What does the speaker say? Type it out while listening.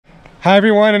Hi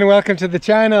everyone and welcome to the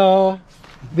channel.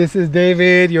 This is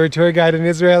David, your tour guide in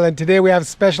Israel, and today we have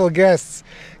special guests.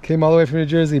 Came all the way from New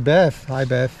Jersey. Beth. Hi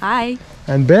Beth. Hi.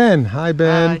 And Ben. Hi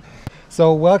Ben. Hi.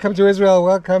 So welcome to Israel.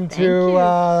 Welcome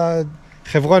to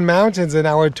Hebron Mountains and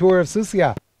our tour of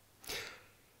Susya.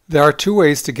 There are two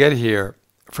ways to get here.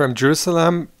 From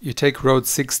Jerusalem you take road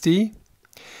 60,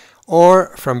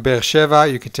 or from Beersheba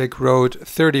you can take road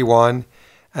 31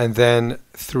 and then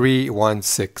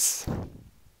 316.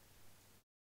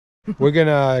 We're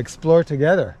gonna explore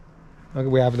together. Okay,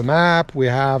 we have the map, we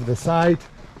have the site.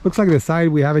 Looks like the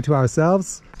site, we have it to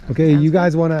ourselves. Okay, you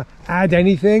guys want to add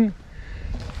anything?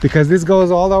 Because this goes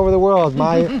all over the world.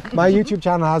 My YouTube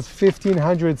channel has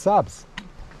 1,500 subs.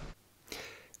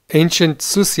 Ancient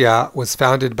Susya was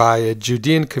founded by a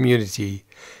Judean community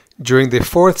during the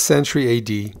 4th century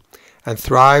AD and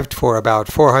thrived for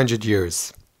about 400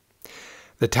 years.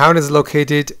 The town is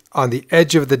located on the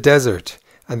edge of the desert,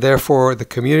 and therefore the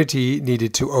community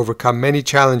needed to overcome many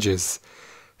challenges,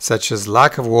 such as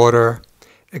lack of water,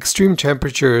 extreme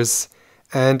temperatures,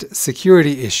 and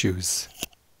security issues.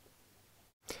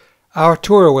 Our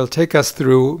tour will take us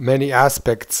through many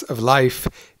aspects of life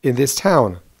in this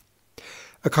town: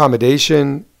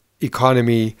 accommodation,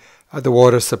 economy, the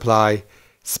water supply,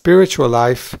 spiritual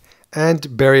life,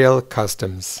 and burial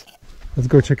customs. Let's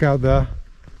go check out the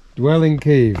dwelling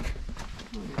cave.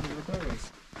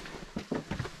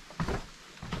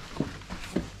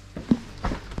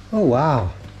 Oh wow.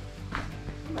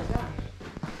 Oh my gosh.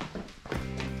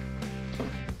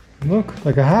 Look,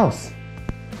 like a house.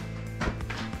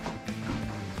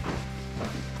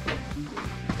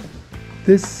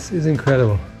 This is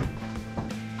incredible.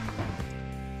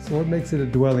 So what makes it a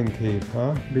dwelling cave,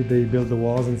 huh? They built the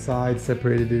walls inside,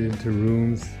 separated it into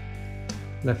rooms,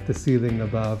 left the ceiling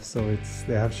above so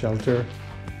they have shelter.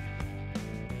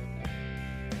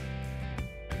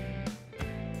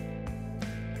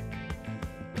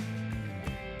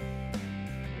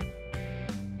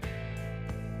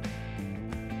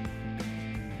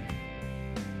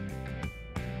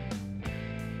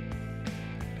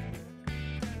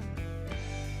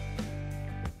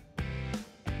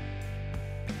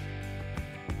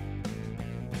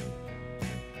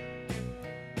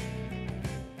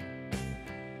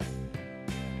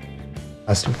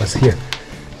 Plaster was here.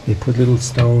 They put little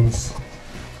stones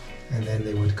and then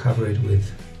they would cover it with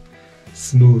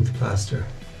smooth plaster,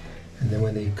 and then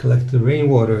when they collect the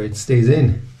rainwater it stays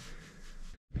in.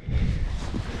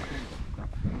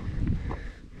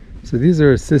 So these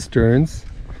are cisterns.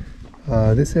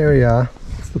 This area,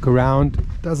 let's look around,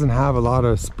 doesn't have a lot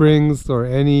of springs or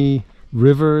any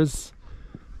rivers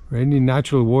or any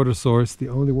natural water source. The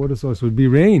only water source would be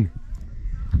rain.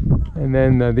 And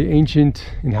then the ancient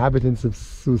inhabitants of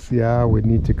Susya would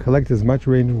need to collect as much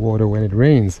rainwater when it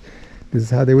rains. This is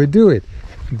how they would do it.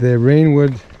 The rain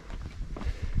would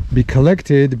be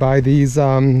collected by these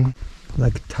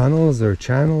like tunnels or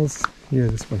channels. Here,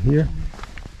 this one here.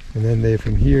 And then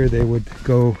from here they would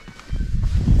go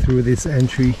through this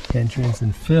entrance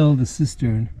and fill the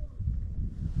cistern.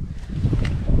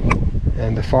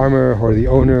 And the farmer or the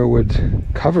owner would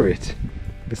cover it.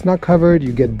 If it's not covered,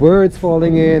 you get birds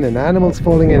falling in and animals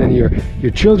falling in and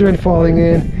your children falling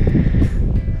in,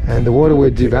 and the water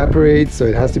would evaporate, so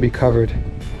it has to be covered.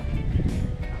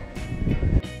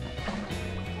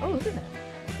 Oh, look at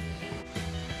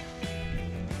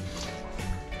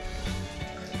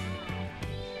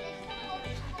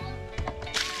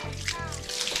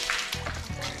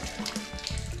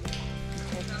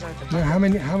that. Now,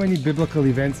 how many biblical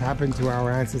events happened to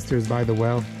our ancestors by the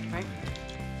well? Right.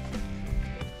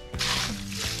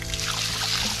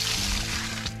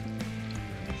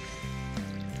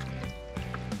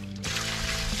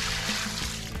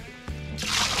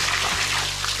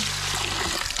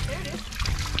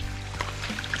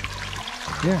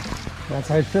 Yeah, that's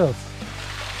how it feels.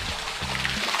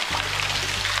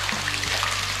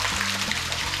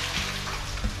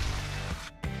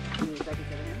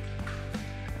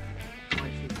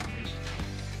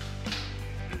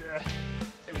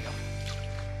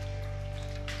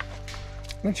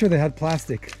 Not sure they had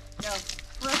plastic. No. Well,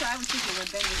 that's what I was thinking when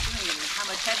Ben was doing it, how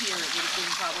much heavier it would have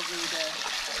been probably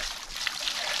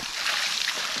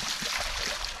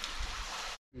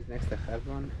He's next to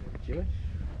Hebron, Jewish?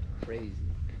 Crazy.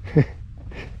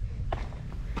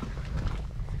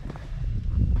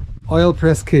 Oil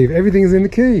press cave. Everything is in the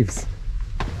caves.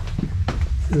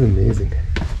 This is amazing.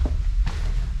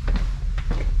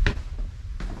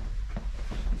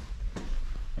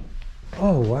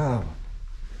 Oh wow.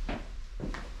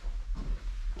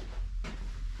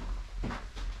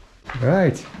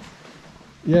 Right.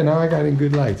 Yeah, now I got in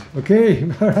good light. Okay,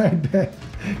 all right.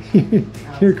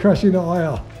 You're crushing the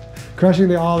oil, crushing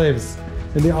the olives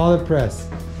in the olive press.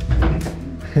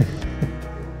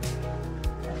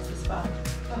 That's the spot.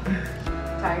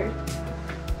 Tired?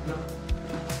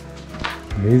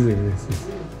 Amazing this is.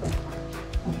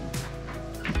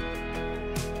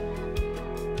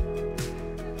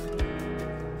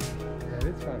 Yeah,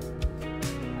 it's fun.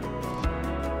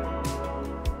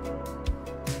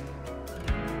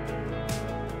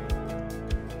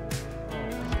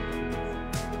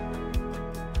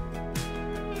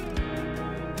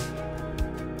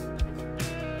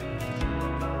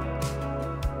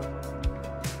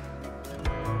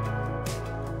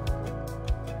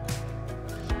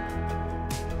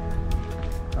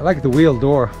 I like the wheel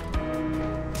door.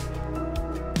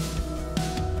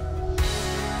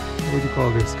 What would you call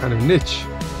this? Kind of niche.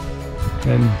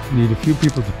 And you need a few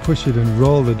people to push it and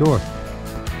roll the door.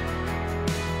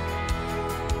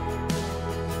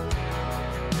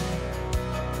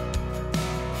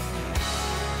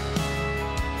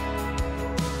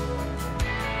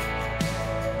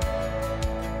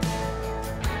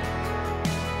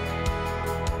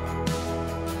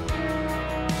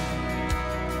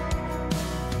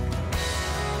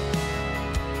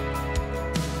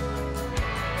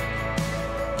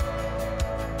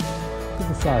 Look at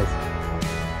the size.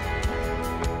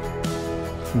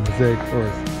 Some mosaic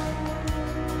floors.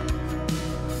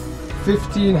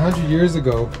 1,500 years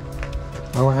ago,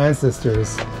 our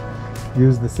ancestors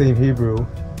used the same Hebrew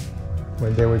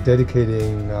when they were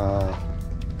dedicating,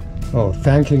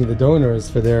 thanking the donors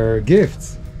for their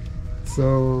gifts.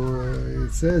 So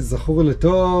it says, Zachur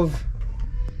Letov,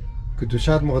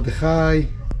 Kedushat Mordechai,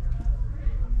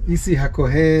 Isi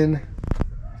HaKohen,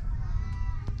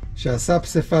 Sha'asa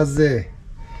Psefa Zeh.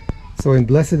 So in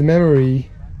blessed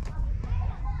memory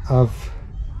of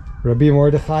Rabbi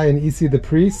Mordechai and Isi the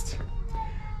priest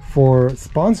for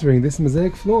sponsoring this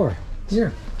mosaic floor.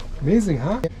 Here, amazing,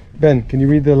 huh? Ben, can you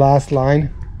read the last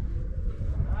line?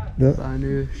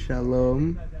 Banu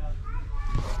Shalom.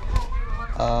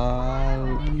 Al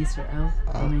Yisrael.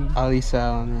 Al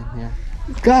Yisrael, Amen. Yeah.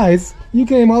 Guys, you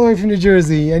came all the way from New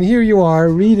Jersey, and here you are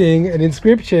reading an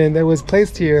inscription that was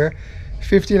placed here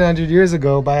 1,500 years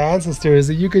ago by ancestors,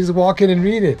 that you can just walk in and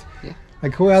read it. Yeah.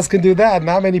 Like, who else can do that?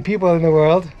 Not many people in the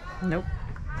world. Nope.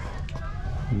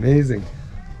 Amazing.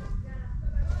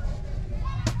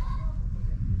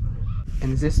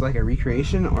 And is this like a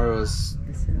recreation, or was?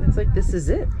 Looks like this is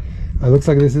it. It looks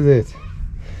like this is it.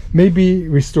 Maybe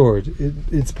restored.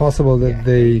 It's possible that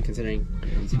Considering.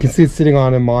 you can see it sitting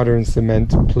on a modern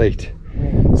cement plate.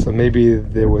 So maybe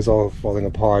there was all falling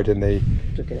apart and they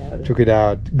took it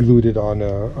out, glued it on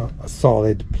a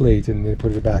solid plate, and then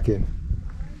put it back in.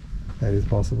 That is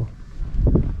possible.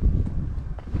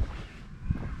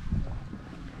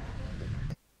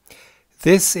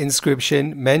 This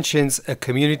inscription mentions a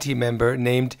community member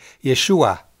named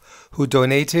Yeshua, who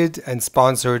donated and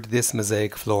sponsored this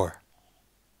mosaic floor.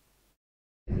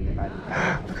 Look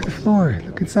at the floor.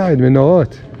 Look inside.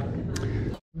 Menorot.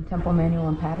 Temple Manual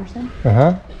in Patterson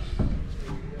Uh-huh.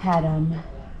 had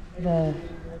the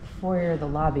foyer, the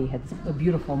lobby had a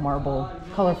beautiful marble,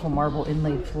 colorful marble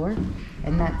inlaid floor,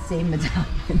 and that same medallion.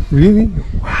 Really?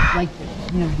 Wow. Like,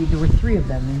 you know, there were three of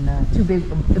them, and two big,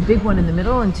 a big one in the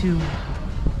middle, and two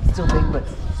still big but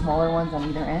smaller ones on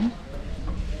either end.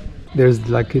 There's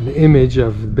like an image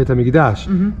of Bet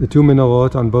HaMikdash, the two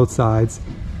menorot on both sides,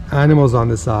 animals on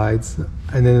the sides,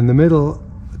 and then in the middle,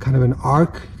 kind of an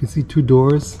arc. You can see two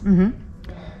doors.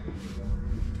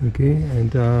 Okay,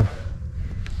 and I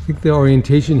think the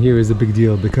orientation here is a big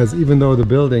deal, because even though the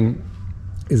building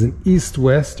is an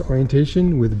east-west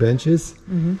orientation with benches,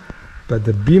 but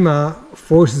the Bima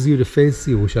forces you to face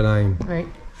Yerushalayim, Right.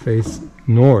 face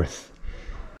north.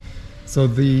 So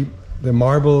the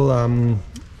marble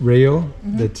rail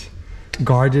that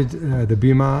guarded the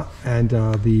Bima and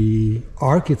the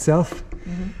ark itself,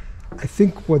 I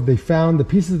think what they found, the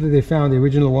pieces that they found, the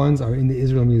original ones, are in the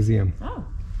Israel Museum. Oh.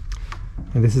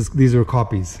 And these are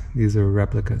copies. These are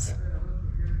replicas.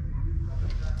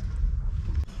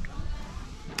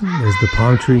 There's the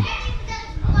palm tree.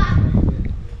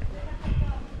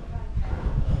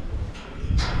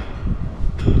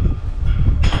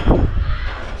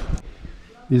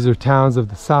 These are towns of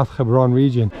the South Hebron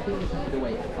region.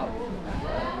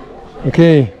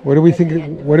 Okay, what do we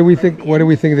think? What do we think? What do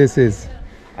we think this is?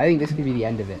 I think this could be the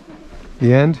end of it.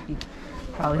 The end?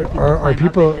 Probably Are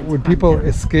people? Would people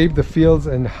escape the fields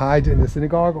and hide in the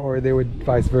synagogue, or they would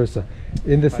vice versa?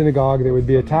 In the synagogue, they would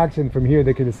be attacked, and from here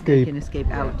they can escape. They can escape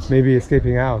out. Maybe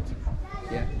escaping out.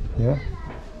 Yeah. Yeah.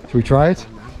 Should we try it?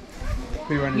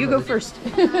 You go first.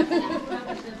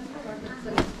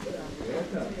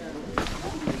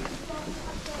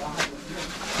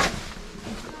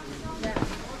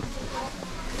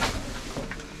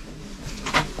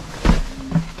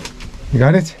 You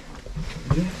got it?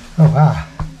 Yeah. Oh, wow.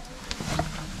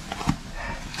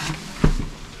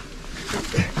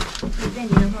 Then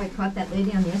you know how I caught that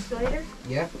lady on the escalator?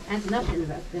 Yeah. That's nothing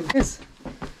about them. Yes.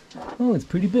 Oh, it's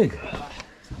pretty big. I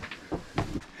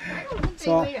don't think they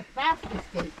So- made a fast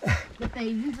escape, but they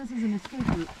use this as an escape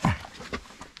route.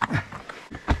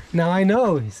 Now I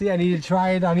know. You see, I need to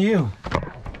try it on you.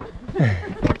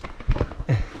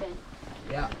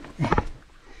 Yeah.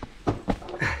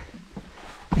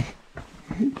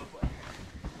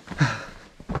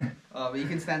 Oh, but you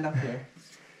can stand up here.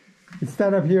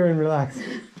 Stand up here and relax.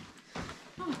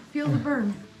 Feel the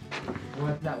burn.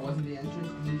 What? That wasn't the entrance?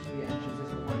 Usually the entrance is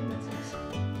the one that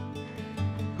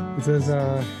It says,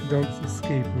 don't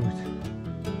escape route.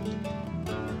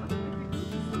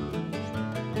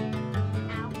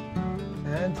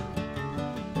 And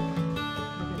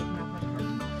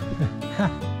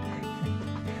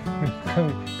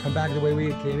come back the way we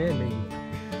came in, maybe.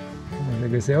 And they're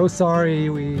gonna say, "Oh, sorry,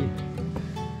 we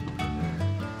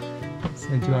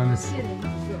sent you on this." I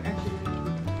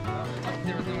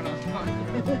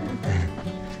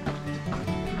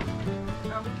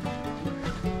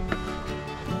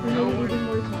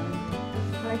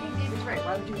think David's right.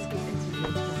 Why would you escape into the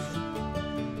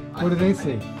entrance? What do they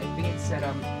say? I think it's set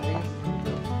up. I think it's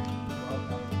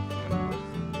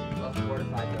 4 to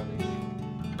 5 buildings.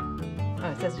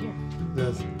 Oh, it says here.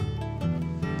 Yes.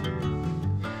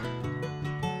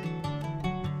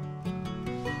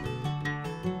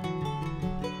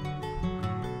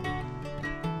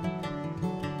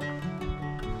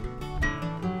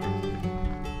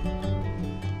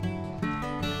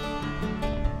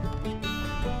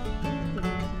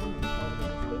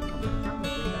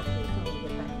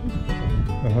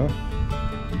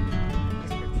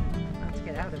 Let's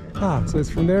get out of it. Ah, so it's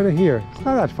from there to here. It's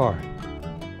not that far.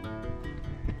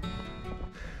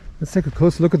 Let's take a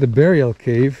close look at the burial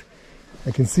cave.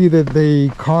 I can see that they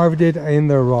carved it in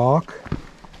the rock.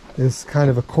 There's kind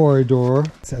of a corridor,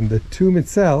 and the tomb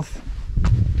itself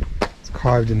is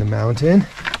carved in the mountain.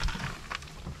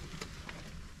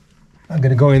 I'm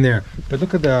gonna go in there, but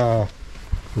look at the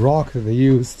rock that they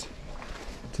used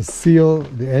to seal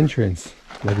the entrance,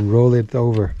 like roll it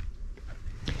over.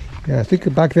 Yeah, I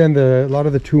think back then a lot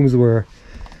of the tombs were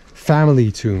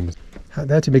family tombs.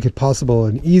 They had to make it possible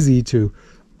and easy to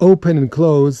open and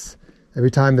close every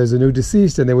time there's a new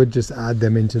deceased, and they would just add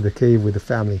them into the cave with the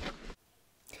family.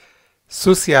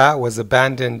 Susya was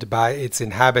abandoned by its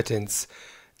inhabitants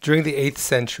during the 8th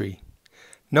century.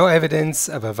 No evidence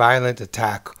of a violent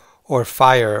attack or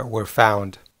fire were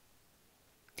found.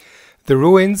 The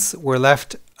ruins were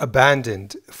left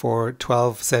abandoned for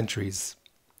 12 centuries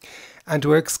and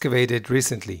were excavated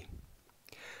recently.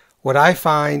 What I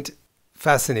find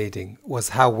fascinating was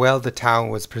how well the town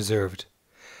was preserved.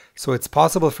 So it's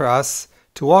possible for us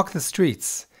to walk the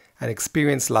streets and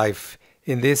experience life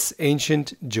in this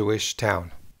ancient Jewish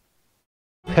town.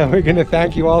 We're going to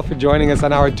thank you all for joining us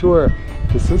on our tour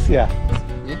to Susya.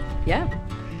 Yeah,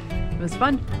 it was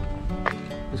fun.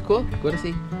 It was cool. Good to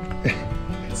see.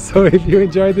 So if you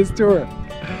enjoyed this tour,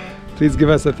 please give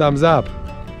us a thumbs up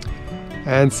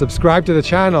and subscribe to the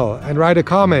channel and write a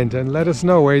comment and let us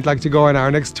know where you'd like to go on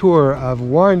our next tour of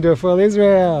wonderful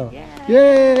Israel. Yeah.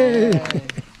 Yay!